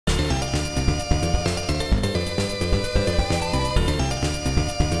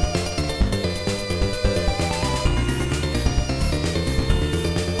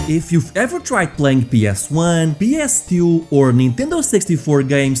If you've ever tried playing PS1, PS2, or Nintendo 64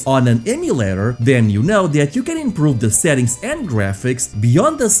 games on an emulator, then you know that you can improve the settings and graphics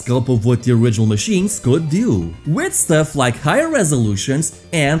beyond the scope of what the original machines could do, with stuff like higher resolutions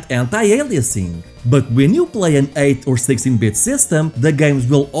and anti-aliasing. But when you play an 8 or 16-bit system, the games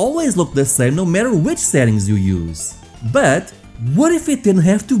will always look the same no matter which settings you use. But what if it didn't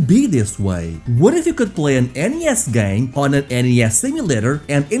have to be this way? What if you could play an NES game on an NES emulator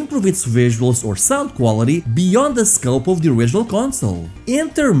and improve its visuals or sound quality beyond the scope of the original console?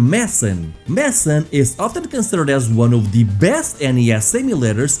 Enter Mesen. Mesen is often considered as one of the best NES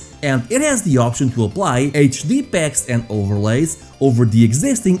emulators, and it has the option to apply HD packs and overlays over the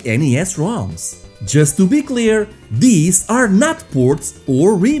existing NES ROMs. Just to be clear, these are not ports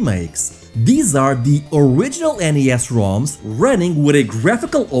or remakes. These are the original NES ROMs running with a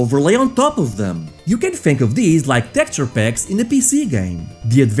graphical overlay on top of them. You can think of these like texture packs in a PC game.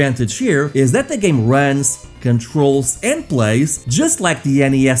 The advantage here is that the game runs, controls, and plays just like the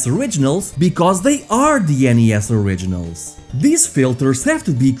NES originals because they are the NES originals. These filters have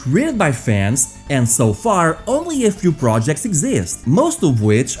to be created by fans, and so far only a few projects exist, most of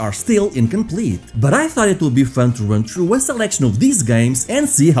which are still incomplete. But I thought it would be fun to run through a selection of these games and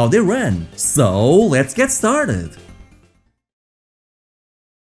see how they run. So let's get started!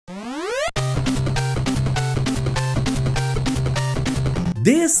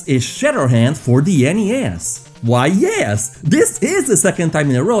 This is Shatterhand for the NES. Why yes, this is the second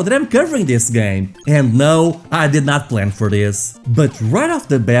time in a row that I'm covering this game. And no, I did not plan for this. But right off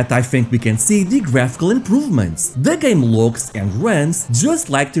the bat I think we can see the graphical improvements. The game looks and runs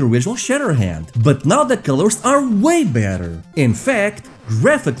just like the original Shatterhand, but now the colors are way better. In fact,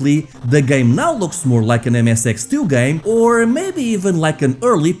 graphically, the game now looks more like an MSX2 game or maybe even like an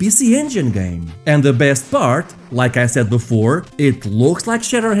early PC Engine game. And the best part, like I said before, it looks like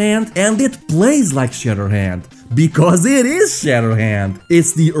Shatterhand and it plays like Shatterhand. Because it is Shatterhand!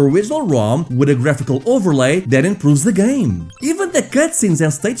 It's the original ROM with a graphical overlay that improves the game. Even the cutscenes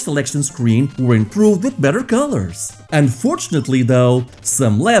and stage selection screen were improved with better colors. Unfortunately though,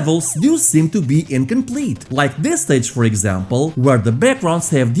 some levels do seem to be incomplete, like this stage for example, where the backgrounds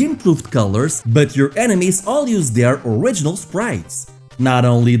have the improved colors, but your enemies all use their original sprites. Not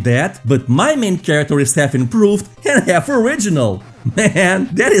only that, but my main character is half improved and half original. Man,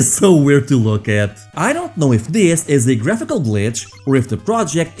 that is so weird to look at. I don't know if this is a graphical glitch or if the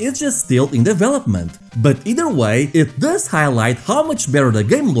project is just still in development, but either way, it does highlight how much better the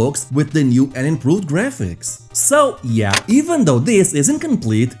game looks with the new and improved graphics. So yeah, even though this is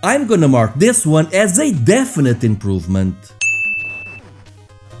incomplete, I'm gonna mark this one as a definite improvement.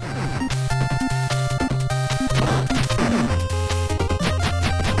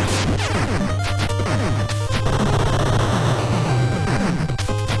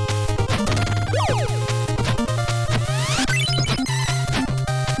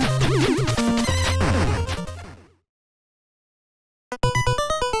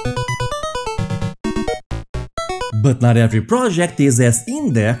 But not every project is as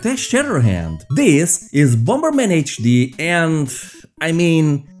in-depth as Shatterhand. This is Bomberman HD and I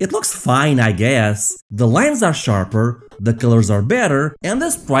mean, it looks fine I guess. The lines are sharper, the colors are better, and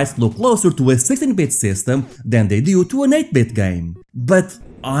the sprites look closer to a 16-bit system than they do to an 8-bit game. But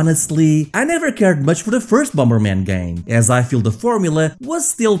honestly, I never cared much for the first Bomberman game, as I feel the formula was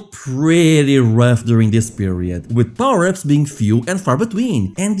still pretty rough during this period, with power-ups being few and far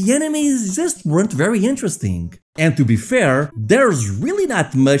between, and the enemies just weren't very interesting. And to be fair, there's really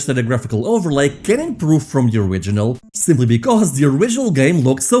not much that a graphical overlay can improve from the original, simply because the original game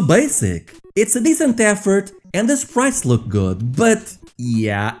looked so basic. It's a decent effort, and the sprites look good, but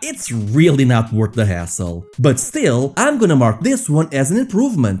yeah, it's really not worth the hassle. But still, I'm gonna mark this one as an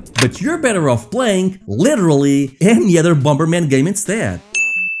improvement, but you're better off playing, literally, any other Bomberman game instead.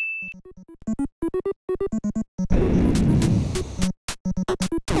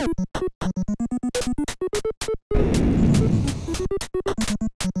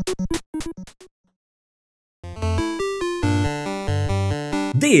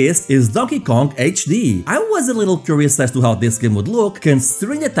 This is Donkey Kong HD. I was a little curious as to how this game would look,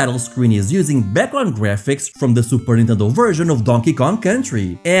 considering the title screen is using background graphics from the Super Nintendo version of Donkey Kong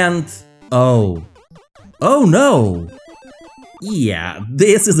Country. And oh no! Yeah,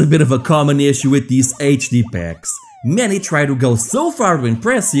 this is a bit of a common issue with these HD packs. Many try to go so far to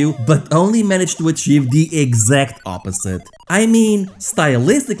impress you, but only manage to achieve the exact opposite. I mean,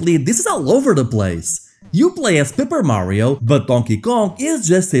 stylistically, this is all over the place. You play as Paper Mario, but Donkey Kong is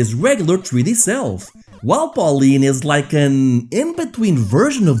just his regular 3D self. while Pauline is like an in-between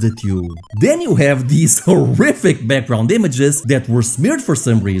version of the two. Then you have these horrific background images that were smeared for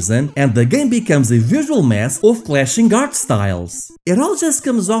some reason, and the game becomes a visual mess of clashing art styles. It all just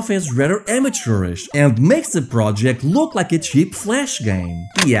comes off as rather amateurish and makes the project look like a cheap Flash game.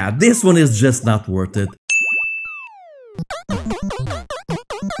 Yeah, this one is just not worth it.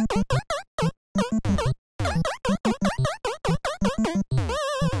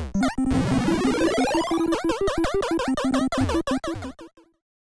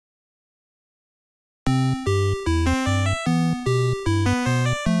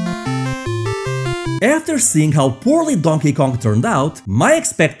 After seeing how poorly Donkey Kong turned out, my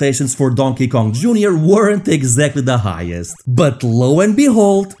expectations for Donkey Kong Jr. weren't exactly the highest. But lo and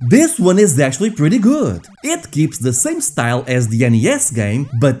behold, this one is actually pretty good. It keeps the same style as the NES game,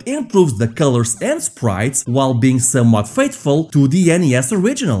 but improves the colors and sprites while being somewhat faithful to the NES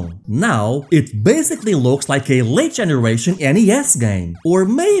original. Now, it basically looks like a late generation NES game, or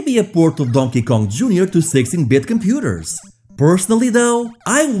maybe a port of Donkey Kong Jr. to 16-bit computers. Personally though,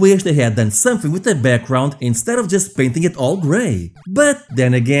 I wish they had done something with the background instead of just painting it all grey. But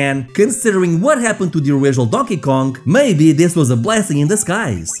then again, considering what happened to the original Donkey Kong, maybe this was a blessing in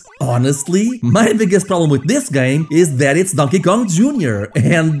disguise. Honestly, my biggest problem with this game is that it's Donkey Kong Jr.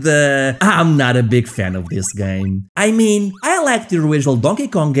 and I'm not a big fan of this game. I mean, I like the original Donkey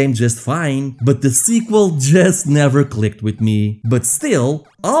Kong game just fine, but the sequel just never clicked with me. But still,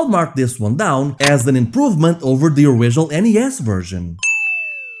 I'll mark this one down as an improvement over the original NES version.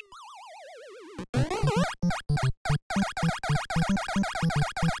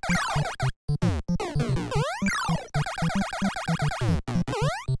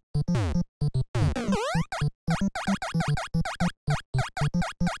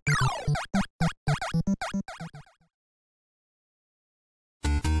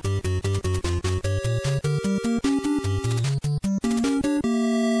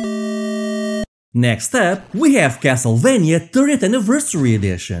 Next up, we have Castlevania 30th Anniversary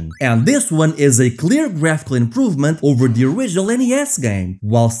Edition, and this one is a clear graphical improvement over the original NES game,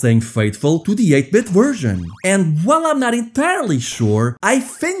 while staying faithful to the 8-bit version. And while I'm not entirely sure, I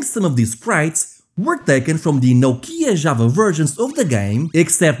think some of these sprites were taken from the Nokia Java versions of the game,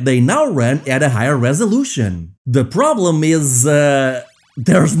 except they now run at a higher resolution. The problem is,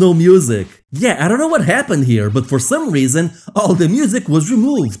 there's no music. Yeah, I don't know what happened here, but for some reason, all the music was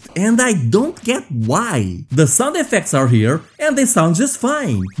removed, and I don't get why. The sound effects are here, and they sound just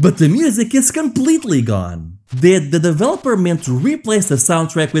fine, but the music is completely gone. Did the developer meant to replace the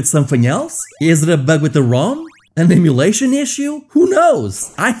soundtrack with something else? Is it a bug with the ROM? An emulation issue? Who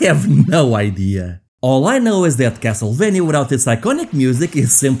knows? I have no idea. All I know is that Castlevania without its iconic music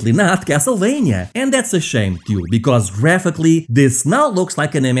is simply not Castlevania, and that's a shame too, because graphically, this now looks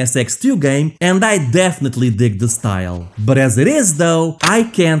like an MSX2 game, and I definitely dig the style. But as it is though, I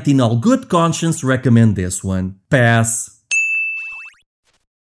can't in all good conscience recommend this one. Pass.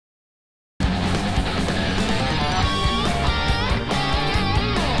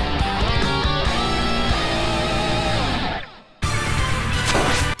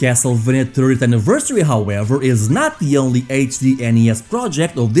 Castlevania 30th Anniversary, however, is not the only HD NES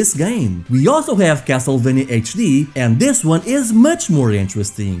project of this game. We also have Castlevania HD, and this one is much more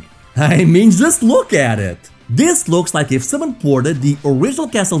interesting. I mean, just look at it! This looks like if someone ported the original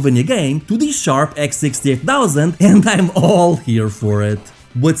Castlevania game to the Sharp X68000, and I'm all here for it.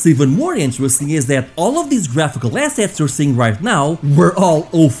 What's even more interesting is that all of these graphical assets you're seeing right now were all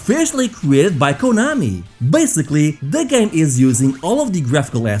officially created by Konami. Basically, the game is using all of the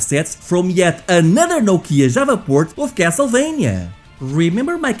graphical assets from yet another Nokia Java port of Castlevania.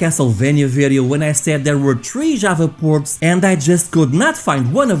 Remember my Castlevania video when I said there were 3 Java ports and I just could not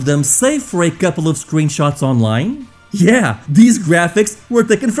find one of them save for a couple of screenshots online? Yeah, these graphics were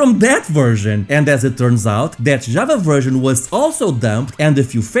taken from that version, and as it turns out, that Java version was also dumped and a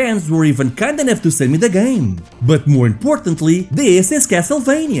few fans were even kind enough to send me the game. But more importantly, this is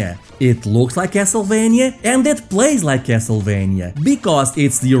Castlevania. It looks like Castlevania and it plays like Castlevania, because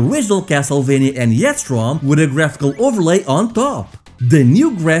it's the original Castlevania NES ROM with a graphical overlay on top. The new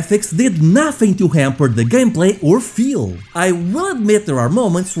graphics did nothing to hamper the gameplay or feel. I will admit there are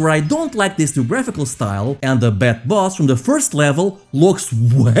moments where I don't like this new graphical style, and the bad boss from the first level looks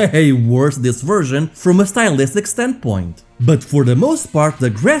way worse this version from a stylistic standpoint. But for the most part,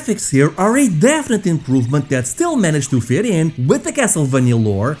 the graphics here are a definite improvement that still managed to fit in with the Castlevania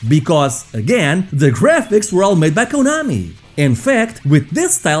lore, because, again, the graphics were all made by Konami. In fact, with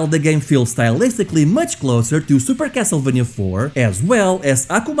this style, the game feels stylistically much closer to Super Castlevania 4, as well as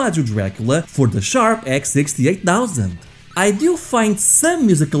Akumaju Dracula for the Sharp X68000. I do find some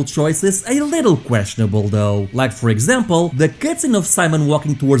musical choices a little questionable though, like for example, the cutscene of Simon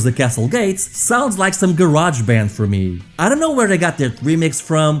walking towards the castle gates sounds like some garage band for me. I don't know where they got that remix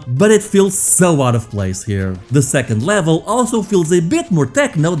from, but it feels so out of place here. The second level also feels a bit more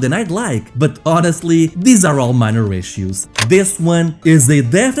techno than I'd like, but honestly, these are all minor issues. This one is a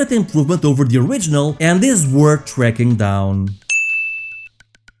definite improvement over the original and is worth tracking down.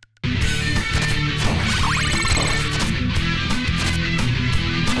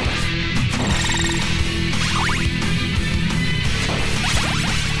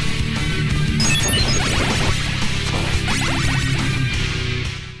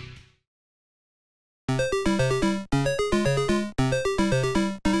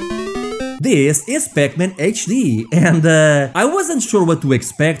 This is Pac-Man HD, and I wasn't sure what to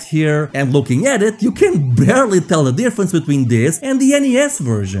expect here, and looking at it, you can barely tell the difference between this and the NES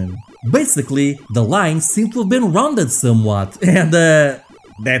version. Basically, the lines seem to have been rounded somewhat, and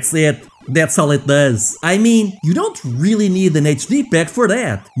that's it. That's all it does. I mean, you don't really need an HD pack for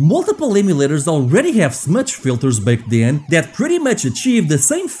that. Multiple emulators already have smudge filters baked in that pretty much achieve the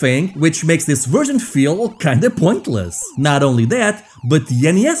same thing, which makes this version feel kinda pointless. Not only that, but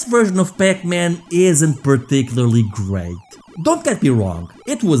the NES version of Pac-Man isn't particularly great. Don't get me wrong,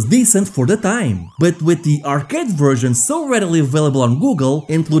 it was decent for the time, but with the arcade version so readily available on Google,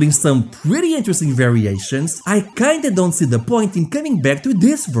 including some pretty interesting variations, I kinda don't see the point in coming back to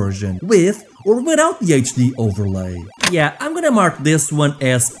this version, with or without the HD overlay. Yeah, I'm gonna mark this one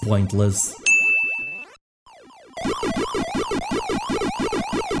as pointless.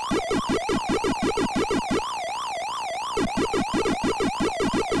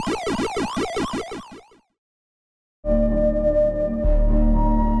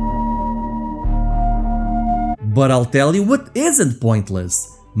 But I'll tell you what isn't pointless.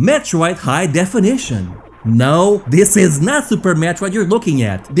 Metroid High Definition. No, this is not Super Metroid you're looking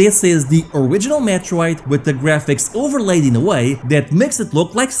at. This is the original Metroid with the graphics overlaid in a way that makes it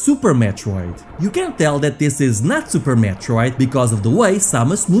look like Super Metroid. You can tell that this is not Super Metroid because of the way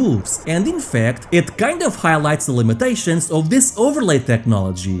Samus moves, and in fact, it kind of highlights the limitations of this overlay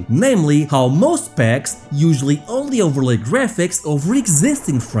technology, namely how most packs usually only overlay graphics over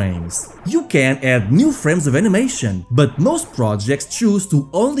existing frames. You can add new frames of animation, but most projects choose to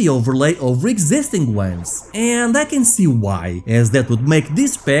only overlay over existing ones. And I can see why, as that would make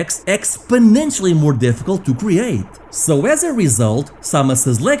these packs exponentially more difficult to create. So as a result,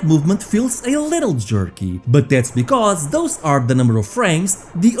 Samus's leg movement feels a little jerky, but that's because those are the number of frames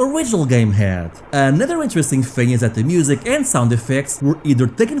the original game had. Another interesting thing is that the music and sound effects were either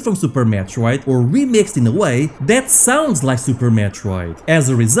taken from Super Metroid or remixed in a way that sounds like Super Metroid. As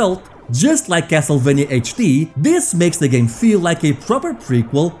a result, just like Castlevania HD, this makes the game feel like a proper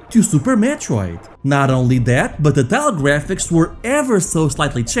prequel to Super Metroid. Not only that, but the tile graphics were ever so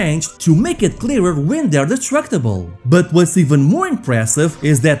slightly changed to make it clearer when they're destructible. But what's even more impressive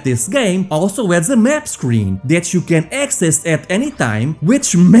is that this game also adds a map screen that you can access at any time,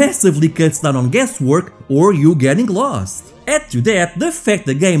 which massively cuts down on guesswork or you getting lost. Add to that the fact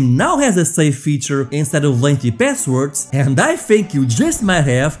the game now has a save feature instead of lengthy passwords, and I think you just might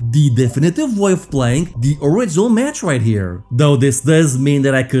have the definitive way of playing the original Metroid here. Though this does mean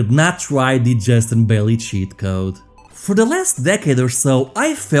that I could not try the Justin Bailey cheat code. For the last decade or so,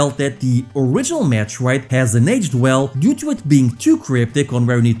 I felt that the original Metroid hasn't aged well due to it being too cryptic on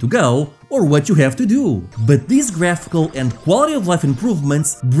where you need to go or what you have to do. But these graphical and quality of life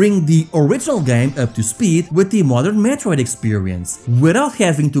improvements bring the original game up to speed with the modern Metroid experience, without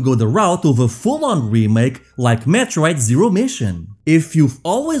having to go the route of a full-on remake like Metroid Zero Mission. If you've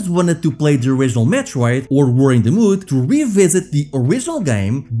always wanted to play the original Metroid or were in the mood to revisit the original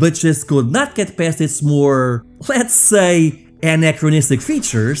game but just could not get past its more, let's say, anachronistic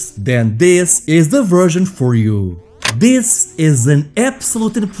features, then this is the version for you. This is an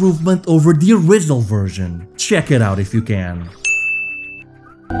absolute improvement over the original version. Check it out if you can.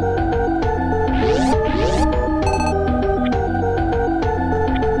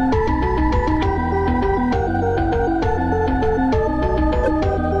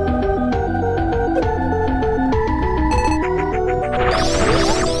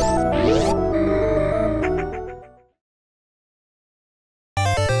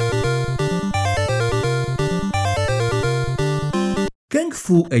 Kung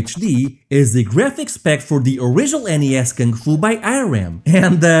Fu HD is the graphics pack for the original NES Kung Fu by IRAM,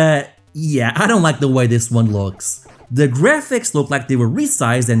 and yeah, I don't like the way this one looks. The graphics look like they were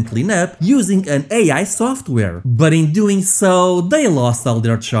resized and cleaned up using an AI software, but in doing so, they lost all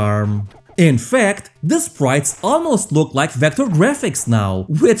their charm. In fact, the sprites almost look like vector graphics now,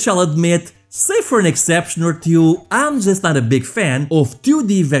 which I'll admit Save for an exception or two, I'm just not a big fan of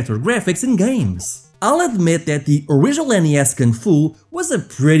 2D vector graphics in games. I'll admit that the original NES Kung Fu was a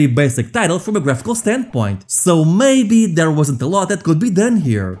pretty basic title from a graphical standpoint, so maybe there wasn't a lot that could be done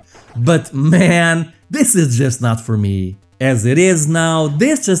here. But man, this is just not for me. As it is now,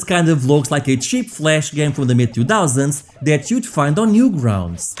 this just kind of looks like a cheap flash game from the mid-2000s that you'd find on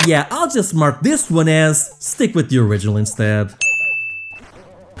Newgrounds. Yeah, I'll just mark this one as stick with the original instead.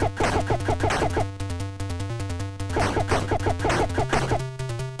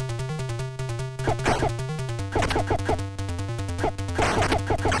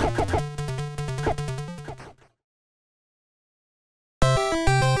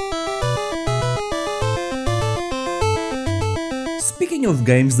 Speaking of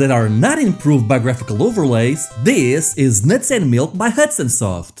games that are not improved by graphical overlays, this is Nuts and Milk by Hudson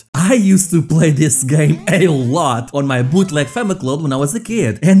Soft. I used to play this game a lot on my bootleg Famiclone when I was a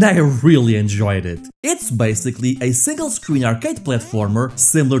kid, and I really enjoyed it. It's basically a single-screen arcade platformer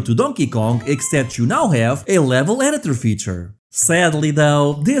similar to Donkey Kong, except you now have a level editor feature. Sadly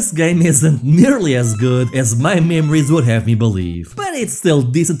though, this game isn't nearly as good as my memories would have me believe, but it's still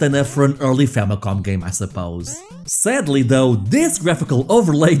decent enough for an early Famicom game, I suppose. Sadly though, this graphical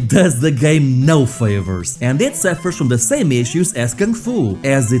overlay does the game no favors, and it suffers from the same issues as Kung Fu,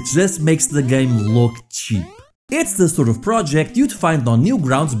 as it just makes the game look cheap. It's the sort of project you'd find on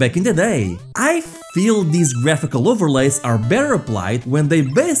Newgrounds back in the day. I feel these graphical overlays are better applied when they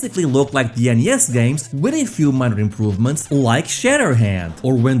basically look like the NES games with a few minor improvements like Shatterhand,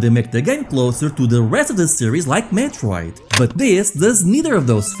 or when they make the game closer to the rest of the series like Metroid. But this does neither of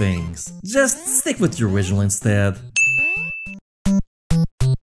those things. Just stick with the original instead.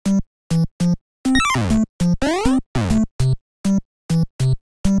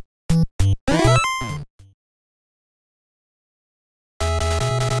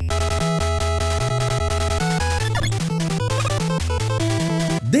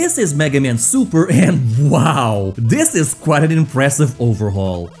 This is Mega Man Super, and wow, this is quite an impressive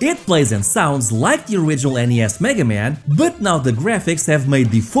overhaul. It plays and sounds like the original NES Mega Man, but now the graphics have made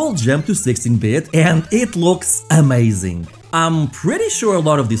the full jump to 16-bit and it looks amazing. I'm pretty sure a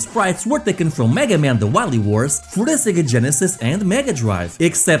lot of these sprites were taken from Mega Man The Wily Wars for the Sega Genesis and Mega Drive,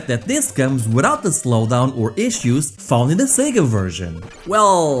 except that this comes without the slowdown or issues found in the Sega version.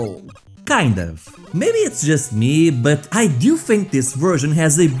 Well, kind of. Maybe it's just me, but I do think this version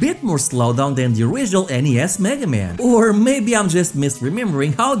has a bit more slowdown than the original NES Mega Man. Or maybe I'm just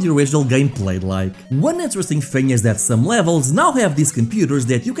misremembering how the original game played like. One interesting thing is that some levels now have these computers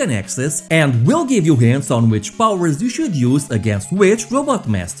that you can access and will give you hints on which powers you should use against which robot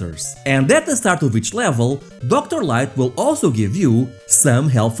masters. And at the start of each level, Dr. Light will also give you some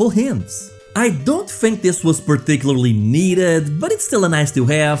helpful hints. I don't think this was particularly needed, but it's still a nice to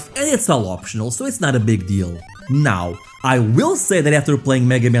have, and it's all optional, so it's not a big deal. Now, I will say that after playing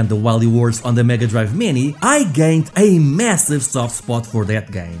Mega Man The Wily Wars on the Mega Drive Mini, I gained a massive soft spot for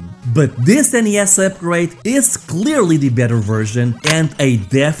that game. But this NES upgrade is clearly the better version, and a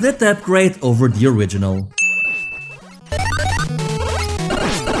definite upgrade over the original.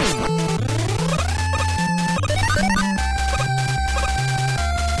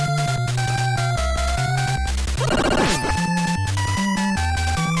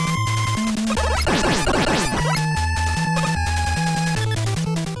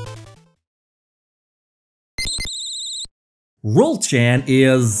 Roll-Chan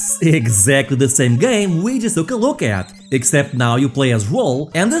is exactly the same game we just took a look at, except now you play as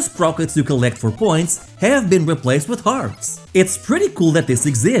Roll and the sprockets you collect for points have been replaced with hearts. It's pretty cool that this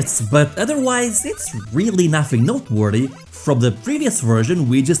exists, but otherwise it's really nothing noteworthy from the previous version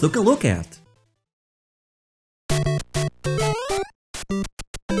we just took a look at.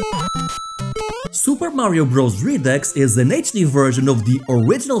 Super Mario Bros. Redux is an HD version of the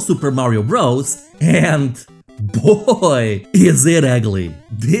original Super Mario Bros. And boy, is it ugly.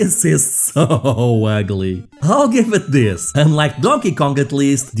 This is so ugly. I'll give it this. Unlike Donkey Kong at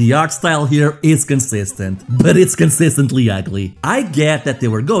least, the art style here is consistent, but it's consistently ugly. I get that they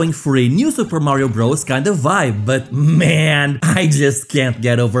were going for a new Super Mario Bros. Kind of vibe, but man, I just can't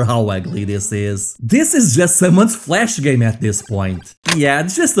get over how ugly this is. This is just someone's Flash game at this point. Yeah,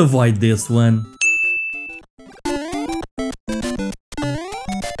 just avoid this one.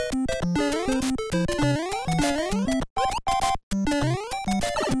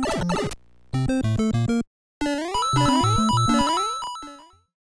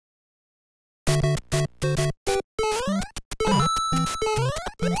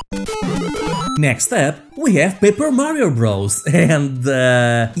 Next up, we have Paper Mario Bros. And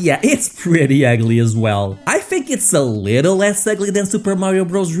yeah, it's pretty ugly as well. I think it's a little less ugly than Super Mario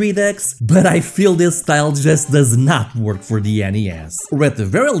Bros. Redux, but I feel this style just does not work for the NES. Or at the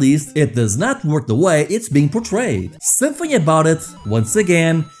very least, it does not work the way it's being portrayed. Something about it, once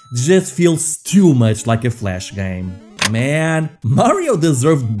again, just feels too much like a Flash game. Man, Mario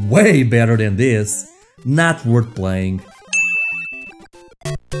deserved way better than this. Not worth playing.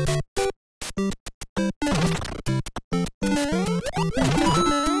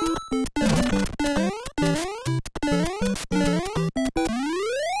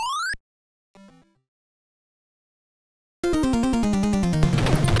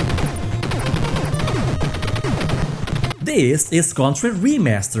 This is Contra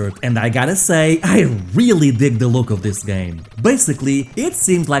Remastered, and I gotta say, I really dig the look of this game. Basically, it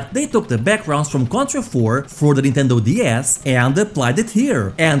seems like they took the backgrounds from Contra 4 for the Nintendo DS and applied it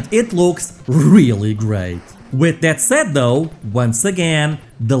here, and it looks really great. With that said though, once again,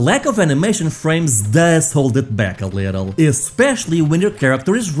 the lack of animation frames does hold it back a little, especially when your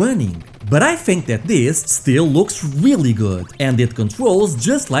character is running. But I think that this still looks really good, and it controls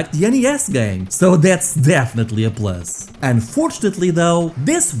just like the NES game, so that's definitely a plus. Unfortunately though,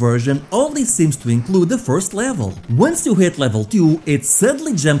 this version only seems to include the first level. Once you hit level 2, it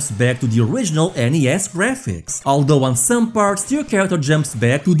suddenly jumps back to the original NES graphics, although on some parts your character jumps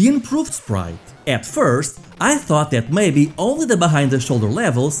back to the improved sprite. At first, I thought that maybe only the behind-the-shoulder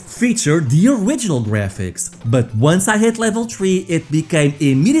levels featured the original graphics, but once I hit level 3, it became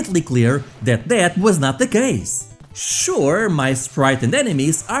immediately clear that that was not the case. Sure, my sprite and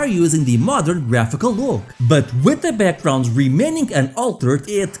enemies are using the modern graphical look, but with the backgrounds remaining unaltered,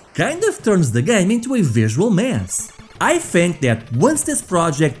 it kind of turns the game into a visual mess. I think that once this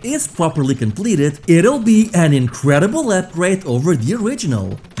project is properly completed, it'll be an incredible upgrade over the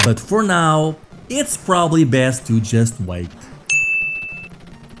original, but for now, it's probably best to just wait.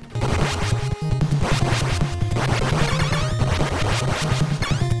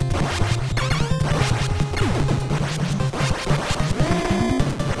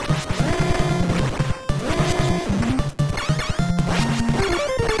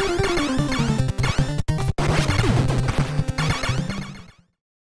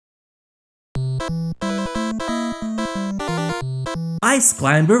 Ice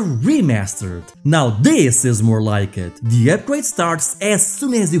Climber Remastered. Now this is more like it. The upgrade starts as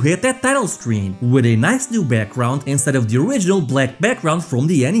soon as you hit that title screen, with a nice new background instead of the original black background from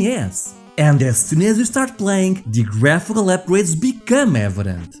the NES. And as soon as you start playing, the graphical upgrades become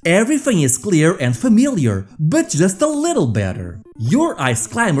evident. Everything is clear and familiar, but just a little better. Your Ice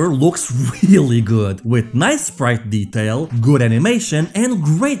Climber looks really good, with nice sprite detail, good animation, and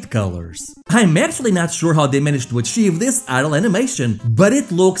great colors. I'm actually not sure how they managed to achieve this idle animation, but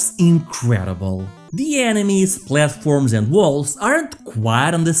it looks incredible. The enemies, platforms, and walls aren't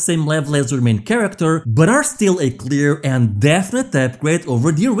quite on the same level as your main character, but are still a clear and definite upgrade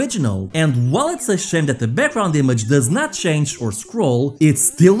over the original. And while it's a shame that the background image does not change or scroll, it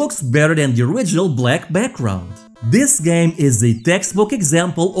still looks better than the original black background. This game is a textbook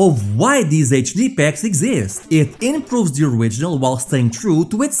example of why these HD packs exist. It improves the original while staying true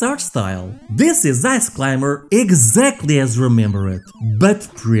to its art style. This is Ice Climber exactly as you remember it, but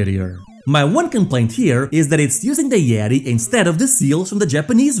prettier. My one complaint here is that it's using the Yeti instead of the seals from the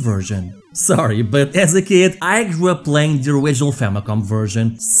Japanese version. Sorry, but as a kid, I grew up playing the original Famicom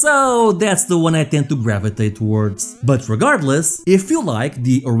version, so that's the one I tend to gravitate towards. But regardless, if you like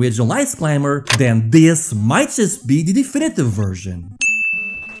the original Ice Climber, then this might just be the definitive version.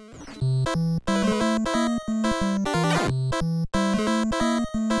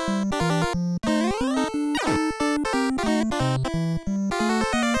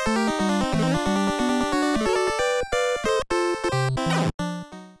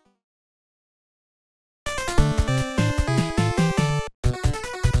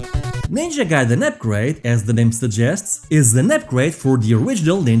 Ninja Gaiden Upgrade, as the name suggests, is an upgrade for the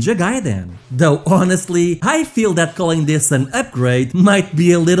original Ninja Gaiden. Though honestly, I feel that calling this an upgrade might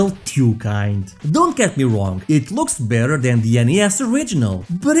be a little too kind. Don't get me wrong, it looks better than the NES original,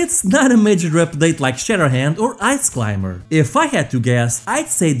 but it's not a major update like Shatterhand or Ice Climber. If I had to guess, I'd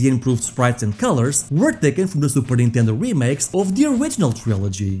say the improved sprites and colors were taken from the Super Nintendo remakes of the original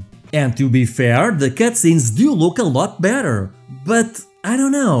trilogy. And to be fair, the cutscenes do look a lot better, but I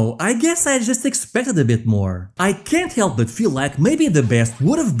don't know, I guess I just expected a bit more. I can't help but feel like maybe the best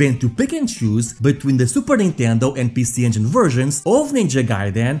would have been to pick and choose between the Super Nintendo and PC Engine versions of Ninja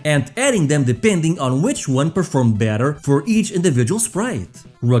Gaiden and adding them depending on which one performed better for each individual sprite.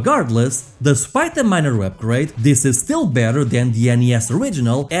 Regardless, despite the minor upgrade, this is still better than the NES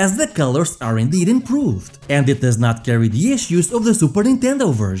original as the colors are indeed improved, and it does not carry the issues of the Super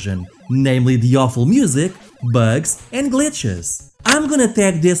Nintendo version, namely the awful music, bugs, and glitches. I'm gonna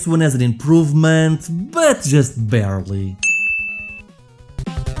tag this one as an improvement, but just barely.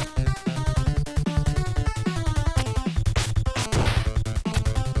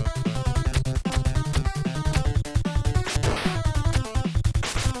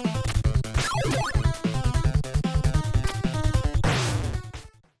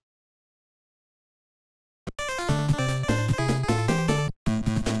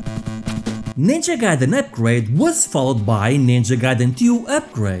 Ninja Gaiden Upgrade was followed by Ninja Gaiden 2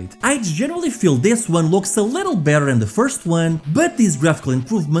 Upgrade. I generally feel this one looks a little better than the first one, but these graphical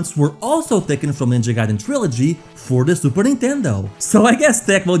improvements were also taken from Ninja Gaiden Trilogy for the Super Nintendo. So I guess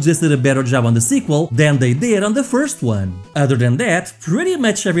Tecmo just did a better job on the sequel than they did on the first one. Other than that, pretty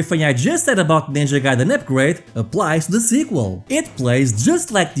much everything I just said about Ninja Gaiden Upgrade applies to the sequel. It plays just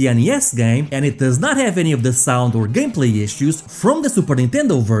like the NES game, and it does not have any of the sound or gameplay issues from the Super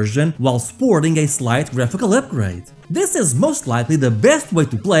Nintendo version while sporting a slight graphical upgrade. This is most likely the best way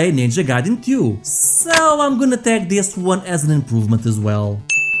to play Ninja Gaiden 2, so I'm gonna tag this one as an improvement as well.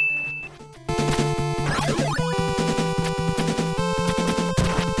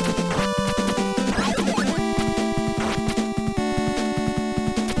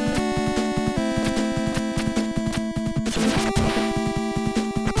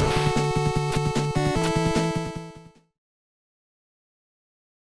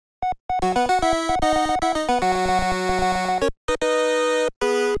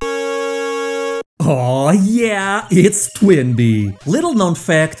 Oh yeah, it's Twinbee! Little known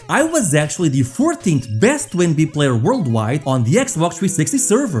fact, I was actually the 14th best Twinbee player worldwide on the Xbox 360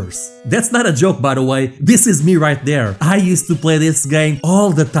 servers. That's not a joke, by the way, this is me right there. I used to play this game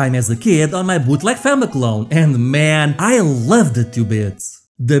all the time as a kid on my bootleg Famiclone, and man, I loved the 2-bits.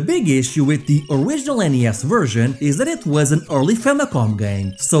 The big issue with the original NES version is that it was an early Famicom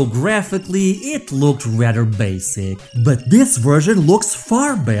game, so graphically it looked rather basic. But this version looks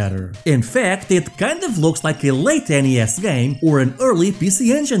far better. In fact, it kind of looks like a late NES game or an early PC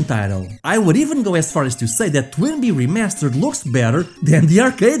Engine title. I would even go as far as to say that Twinbee Remastered looks better than the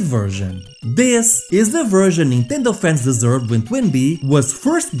arcade version. This is the version Nintendo fans deserved when Twinbee was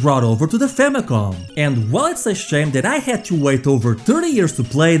first brought over to the Famicom. And while it's a shame that I had to wait over 30 years to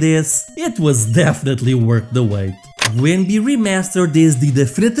play this, it was definitely worth the wait. Twinbee Remastered is the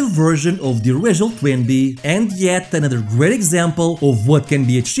definitive version of the original Twinbee, and yet another great example of what can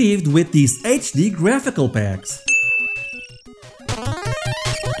be achieved with these HD graphical packs.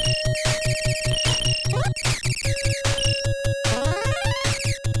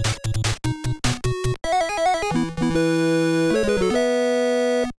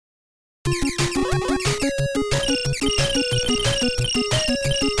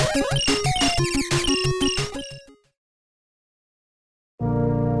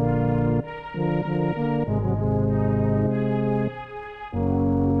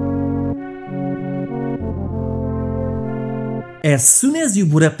 As soon as you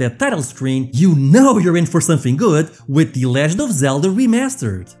boot up that title screen, you know you're in for something good with The Legend of Zelda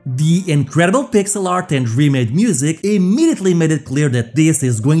Remastered. The incredible pixel art and remade music immediately made it clear that this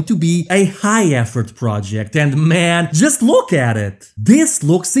is going to be a high-effort project, and man, just look at it! This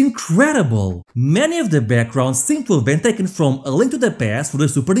looks incredible! Many of the backgrounds seem to have been taken from A Link to the Past for the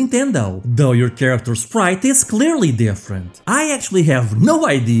Super Nintendo, though your character's sprite is clearly different. I actually have no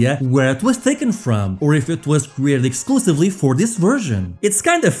idea where it was taken from, or if it was created exclusively for this version. It's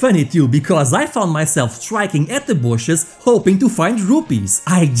kinda funny too, because I found myself striking at the bushes hoping to find rupees.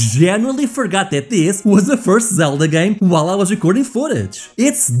 I genuinely forgot that this was the first Zelda game while I was recording footage.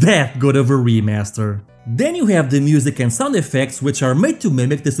 It's that good of a remaster. Then you have the music and sound effects, which are made to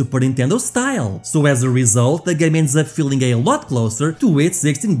mimic the Super Nintendo style, so as a result the game ends up feeling a lot closer to its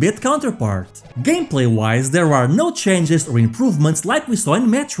 16-bit counterpart. Gameplay-wise, there are no changes or improvements like we saw in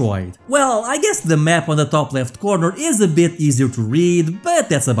Metroid. Well, I guess the map on the top left corner is a bit easier to read, but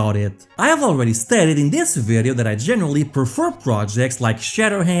that's about it. I have already stated in this video that I generally prefer projects like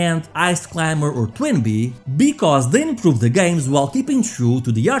Shatterhand, Ice Climber or Twinbee because they improve the games while keeping true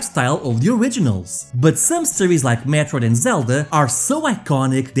to the art style of the originals. But some series like Metroid and Zelda are so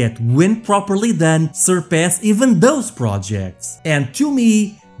iconic that when properly done, surpass even those projects. And to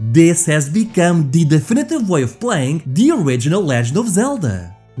me, This has become the definitive way of playing the original Legend of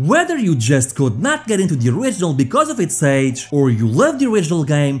Zelda. Whether you just could not get into the original because of its age, or you love the original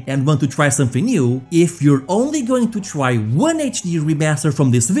game and want to try something new, if you're only going to try one HD remaster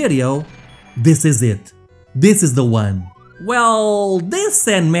from this video, this is it. This is the one. Well, this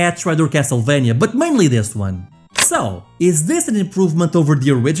and Metroid or Castlevania, but mainly this one. So, is this an improvement over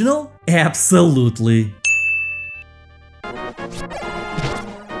the original? Absolutely.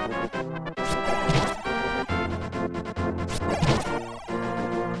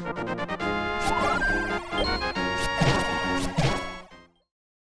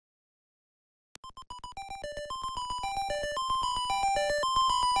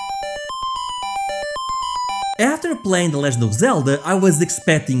 After playing The Legend of Zelda, I was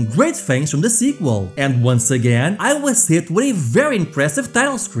expecting great things from the sequel, and once again, I was hit with a very impressive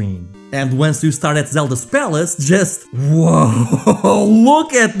title screen. And once you start at Zelda's Palace, just whoa,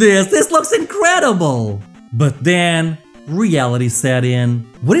 look at this, this looks incredible! But then, reality set in.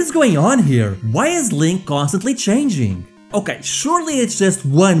 What is going on here? Why is Link constantly changing? Okay, surely it's just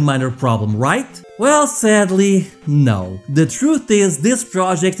one minor problem, right? Well, sadly, no. The truth is, this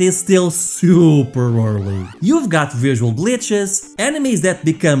project is still super early. You've got visual glitches, enemies that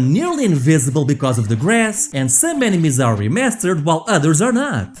become nearly invisible because of the grass, and some enemies are remastered while others are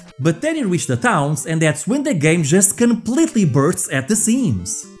not. But then you reach the towns, and that's when the game just completely bursts at the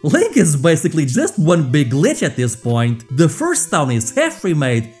seams. Link is basically just one big glitch at this point. The first town is half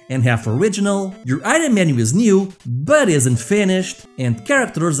remade and half original, your item menu is new, but isn't finished, and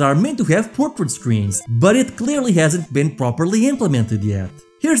characters are meant to have portrait screens, but it clearly hasn't been properly implemented yet.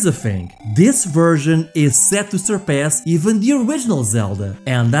 Here's the thing, this version is set to surpass even the original Zelda,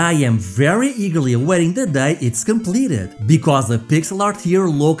 and I am very eagerly awaiting the day it's completed, because the pixel art here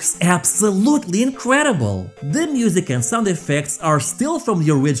looks absolutely incredible. The music and sound effects are still from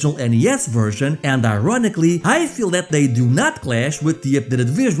the original NES version, and ironically, I feel that they do not clash with the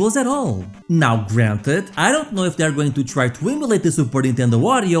updated visuals at all. Now granted, I don't know if they're going to try to emulate the Super Nintendo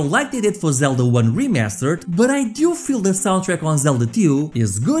audio like they did for Zelda 1 Remastered, but I do feel the soundtrack on Zelda 2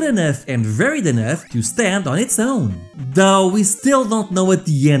 is good enough and varied enough to stand on its own. Though we still don't know what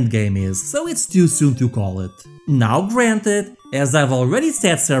the endgame is, so it's too soon to call it. Now granted, as I've already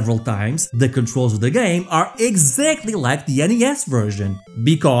said several times, the controls of the game are exactly like the NES version,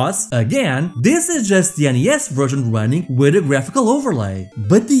 because, again, this is just the NES version running with a graphical overlay.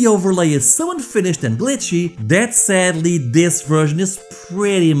 But the overlay is so unfinished and glitchy that sadly this version is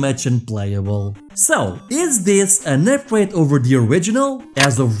pretty much unplayable. So, is this an upgrade over the original?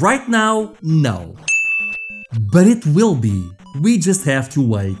 As of right now, no. But it will be. We just have to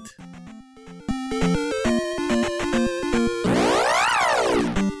wait.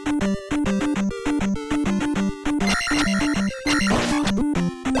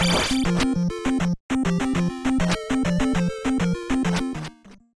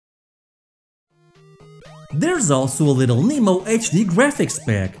 There's also a little Nemo HD graphics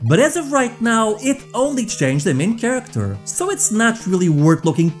pack, but as of right now, it only changed the main character, so it's not really worth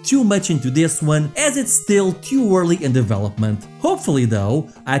looking too much into this one as it's still too early in development. Hopefully though,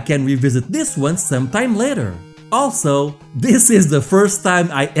 I can revisit this one sometime later. Also, this is the first time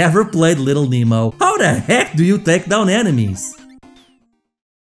I ever played Little Nemo. How the heck do you take down enemies?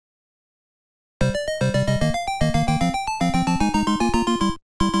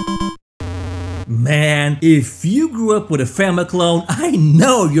 Man, if you grew up with a Famiclone, I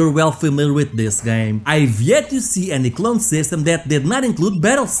know you're well familiar with this game. I've yet to see any clone system that did not include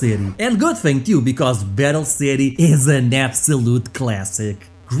Battle City. And good thing too, because Battle City is an absolute classic.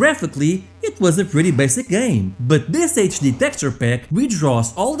 Graphically, it was a pretty basic game, but this HD texture pack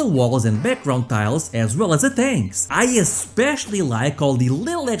redraws all the walls and background tiles as well as the tanks. I especially like all the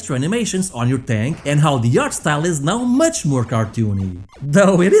little extra animations on your tank and how the art style is now much more cartoony.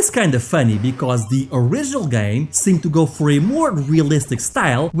 Though it is kinda funny because the original game seemed to go for a more realistic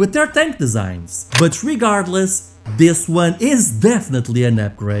style with their tank designs. But regardless, this one is definitely an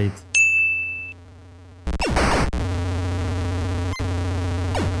upgrade.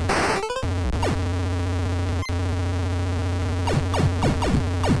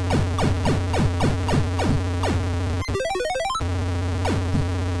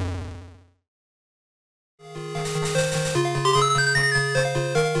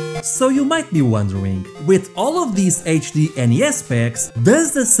 So you might be wondering, with all of these HD NES packs,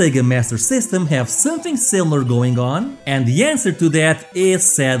 does the Sega Master System have something similar going on? And the answer to that is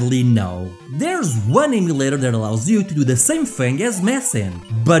sadly no. There's one emulator that allows you to do the same thing as Mesen,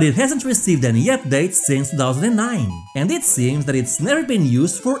 but it hasn't received any updates since 2009, and it seems that it's never been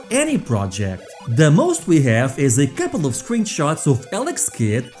used for any project. The most we have is a couple of screenshots of Alex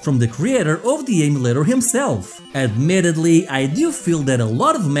Kidd from the creator of the emulator himself. Admittedly, I do feel that a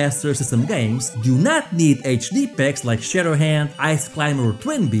lot of Master System games do not need HD packs like Shatterhand, Ice Climber or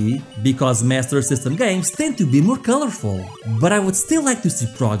Twinbee, because Master System games tend to be more colorful. But I would still like to see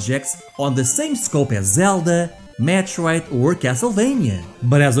projects on the same scope as Zelda, Metroid or Castlevania.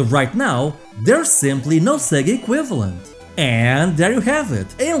 But as of right now, there's simply no Sega equivalent. And there you have it,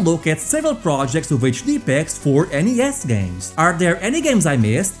 a look at several projects of HD packs for NES games. Are there any games I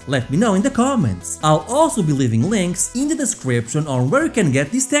missed? Let me know in the comments. I'll also be leaving links in the description on where you can get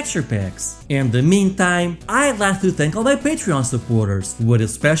these texture packs. In the meantime, I'd like to thank all my Patreon supporters, with a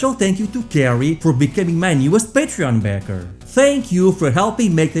special thank you to Carrie for becoming my newest Patreon backer. Thank you for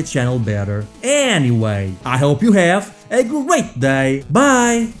helping make the channel better. Anyway, I hope you have a great day.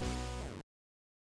 Bye!